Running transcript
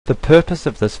The purpose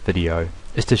of this video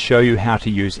is to show you how to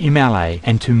use MLA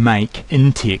and to make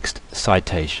in-text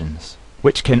citations,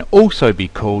 which can also be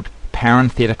called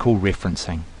parenthetical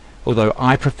referencing. Although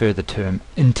I prefer the term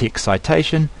in-text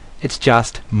citation, it's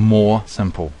just more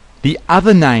simple. The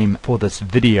other name for this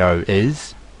video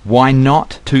is Why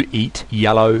Not to Eat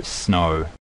Yellow Snow.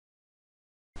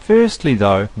 Firstly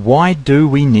though, why do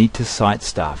we need to cite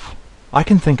stuff? I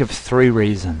can think of 3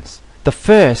 reasons. The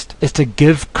first is to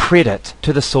give credit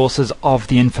to the sources of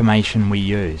the information we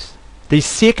use. The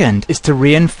second is to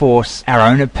reinforce our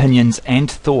own opinions and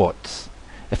thoughts.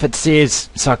 If it says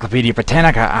Encyclopedia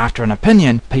Britannica after an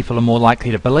opinion, people are more likely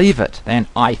to believe it than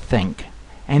I think.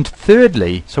 And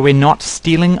thirdly, so we're not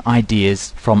stealing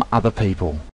ideas from other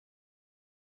people.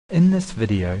 In this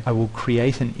video, I will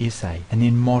create an essay and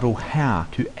then model how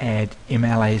to add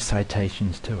MLA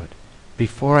citations to it.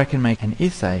 Before I can make an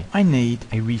essay, I need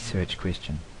a research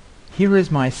question. Here is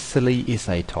my silly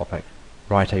essay topic.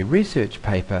 Write a research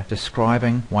paper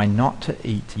describing why not to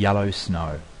eat yellow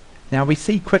snow. Now we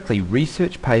see quickly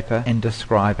research paper and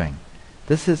describing.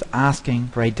 This is asking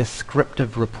for a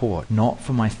descriptive report, not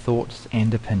for my thoughts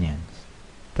and opinions.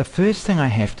 The first thing I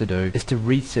have to do is to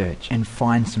research and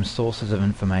find some sources of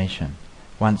information.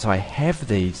 Once I have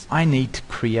these, I need to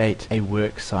create a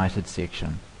works cited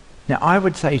section. Now I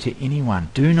would say to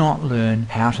anyone, do not learn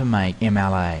how to make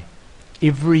MLA.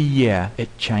 Every year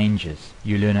it changes.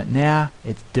 You learn it now,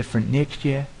 it's different next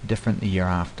year, different the year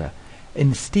after.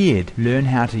 Instead, learn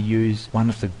how to use one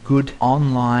of the good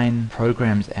online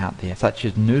programs out there, such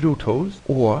as Noodle Tools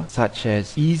or such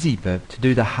as EasyBib, to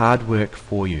do the hard work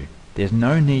for you. There's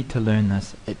no need to learn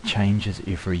this, it changes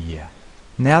every year.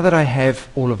 Now that I have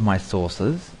all of my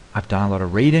sources, I've done a lot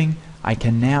of reading, I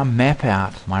can now map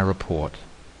out my report.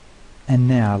 And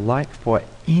now, like for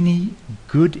any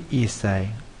good essay,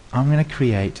 I'm going to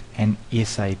create an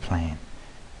essay plan.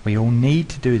 We all need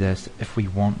to do this if we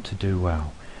want to do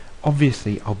well.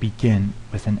 Obviously, I'll begin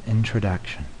with an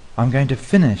introduction. I'm going to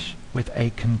finish with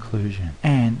a conclusion.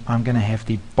 And I'm going to have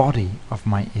the body of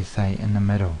my essay in the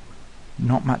middle.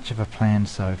 Not much of a plan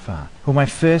so far. Well, my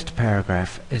first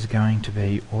paragraph is going to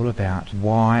be all about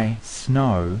why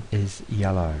snow is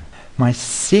yellow. My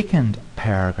second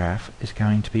paragraph is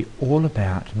going to be all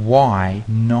about why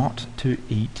not to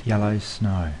eat yellow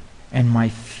snow. And my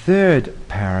third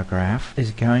paragraph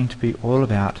is going to be all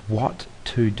about what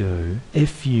to do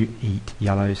if you eat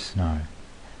yellow snow.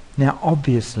 Now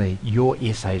obviously your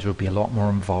essays will be a lot more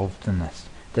involved than this.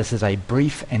 This is a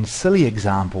brief and silly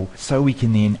example so we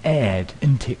can then add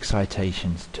in-text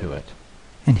citations to it.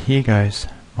 And here goes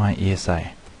my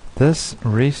essay. This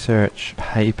research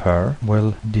paper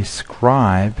will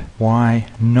describe why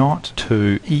not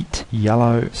to eat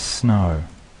yellow snow.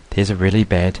 There's a really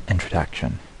bad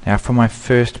introduction. Now for my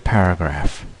first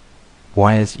paragraph.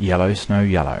 Why is yellow snow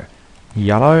yellow?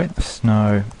 Yellow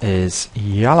snow is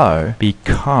yellow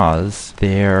because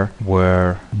there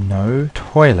were no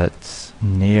toilets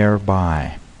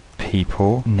nearby.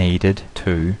 People needed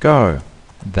to go.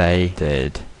 They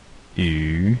did.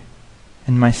 You.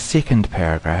 In my second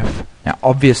paragraph, now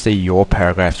obviously your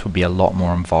paragraphs will be a lot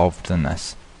more involved than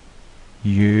this.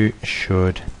 You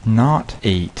should not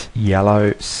eat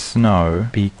yellow snow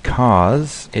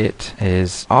because it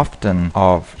is often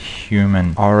of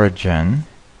human origin,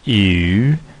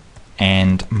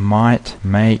 and might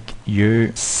make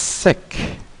you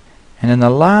sick. And in the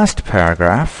last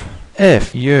paragraph,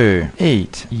 if you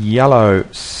eat yellow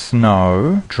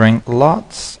snow, drink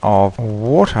lots of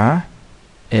water.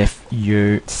 If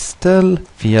you still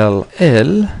feel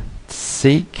ill,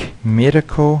 seek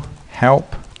medical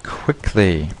help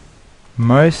quickly.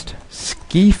 Most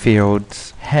ski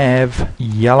fields have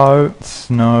yellow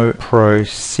snow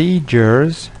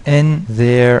procedures in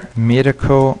their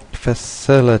medical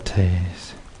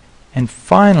facilities. And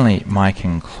finally, my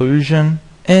conclusion.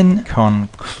 In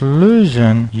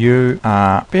conclusion, you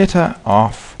are better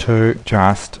off to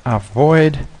just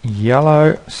avoid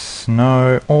yellow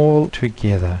snow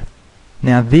altogether.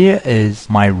 Now there is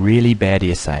my really bad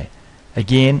essay.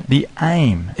 Again, the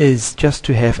aim is just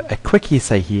to have a quick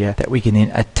essay here that we can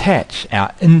then attach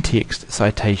our in-text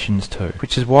citations to,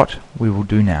 which is what we will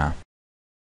do now.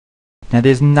 Now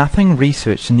there's nothing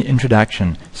researched in the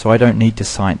introduction, so I don't need to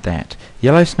cite that.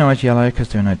 Yellow snow is yellow because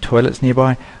there are no toilets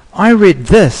nearby. I read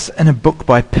this in a book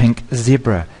by Pink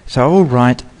Zebra, so I will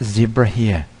write zebra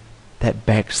here. That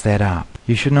backs that up.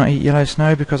 You should not eat yellow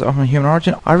snow because of human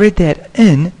origin. I read that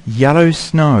in Yellow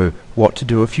Snow, What to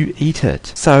Do If You Eat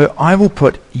It. So I will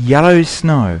put yellow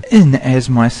snow in as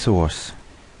my source.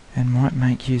 And might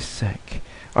make you sick.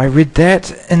 I read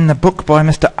that in the book by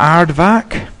Mr.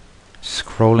 Aardvark.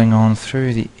 Scrolling on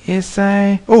through the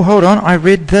essay. Oh, hold on, I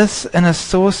read this in a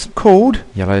source called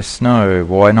Yellow Snow.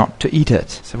 Why not to eat it?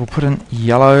 So we'll put in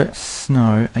Yellow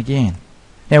Snow again.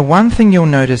 Now one thing you'll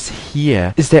notice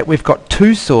here is that we've got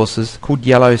two sources called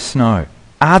Yellow Snow.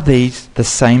 Are these the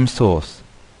same source?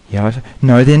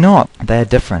 No, they're not. They are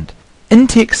different.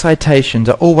 In-text citations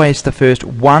are always the first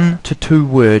 1 to 2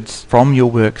 words from your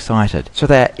works cited, so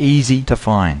they are easy to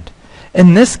find.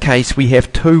 In this case, we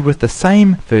have 2 with the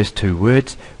same first 2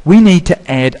 words. We need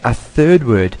to add a third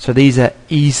word, so these are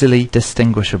easily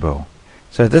distinguishable.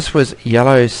 So this was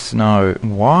Yellow Snow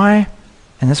why,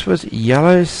 and this was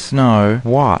Yellow Snow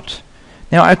what.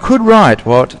 Now I could write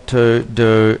what to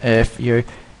do if you,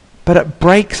 but it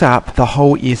breaks up the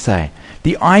whole essay.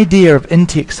 The idea of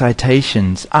in-text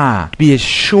citations are to be as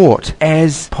short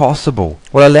as possible,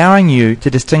 while allowing you to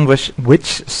distinguish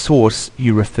which source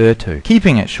you refer to,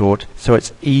 keeping it short so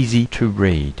it's easy to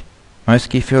read. Most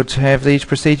key fields have these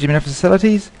procedure management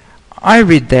facilities. I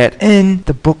read that in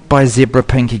the book by Zebra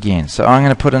Pink again, so I'm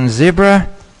going to put in Zebra.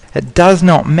 It does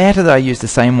not matter that I use the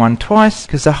same one twice,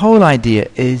 because the whole idea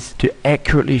is to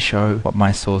accurately show what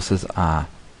my sources are.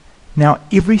 Now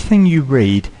everything you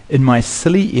read in my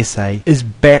silly essay is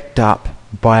backed up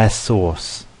by a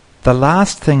source. The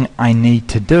last thing I need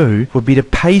to do would be to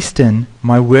paste in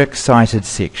my works cited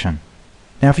section.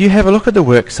 Now if you have a look at the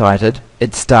works cited,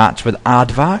 it starts with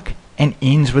aardvark and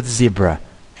ends with zebra,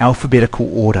 alphabetical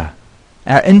order.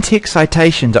 Our in-text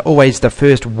citations are always the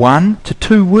first 1 to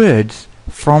 2 words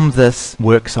from this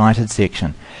works cited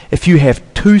section. If you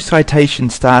have 2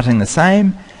 citations starting the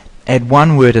same, add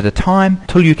 1 word at a time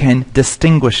till you can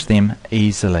distinguish them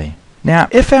easily. Now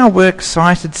if our works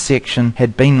cited section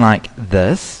had been like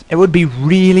this, it would be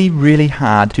really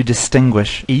hard to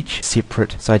distinguish each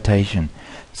separate citation.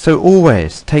 So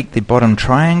always take the bottom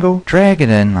triangle, drag it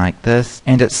in like this,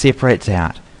 and it separates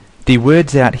out. The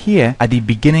words out here are the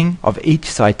beginning of each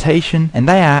citation, and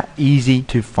they are easy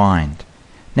to find.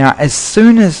 Now as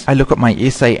soon as I look at my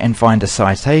essay and find a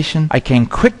citation, I can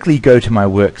quickly go to my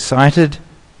works cited.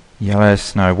 Yellow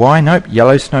Snow why? Nope,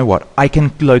 Yellow Snow what? I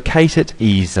can locate it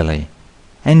easily.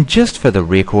 And just for the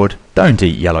record, don't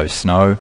eat yellow snow.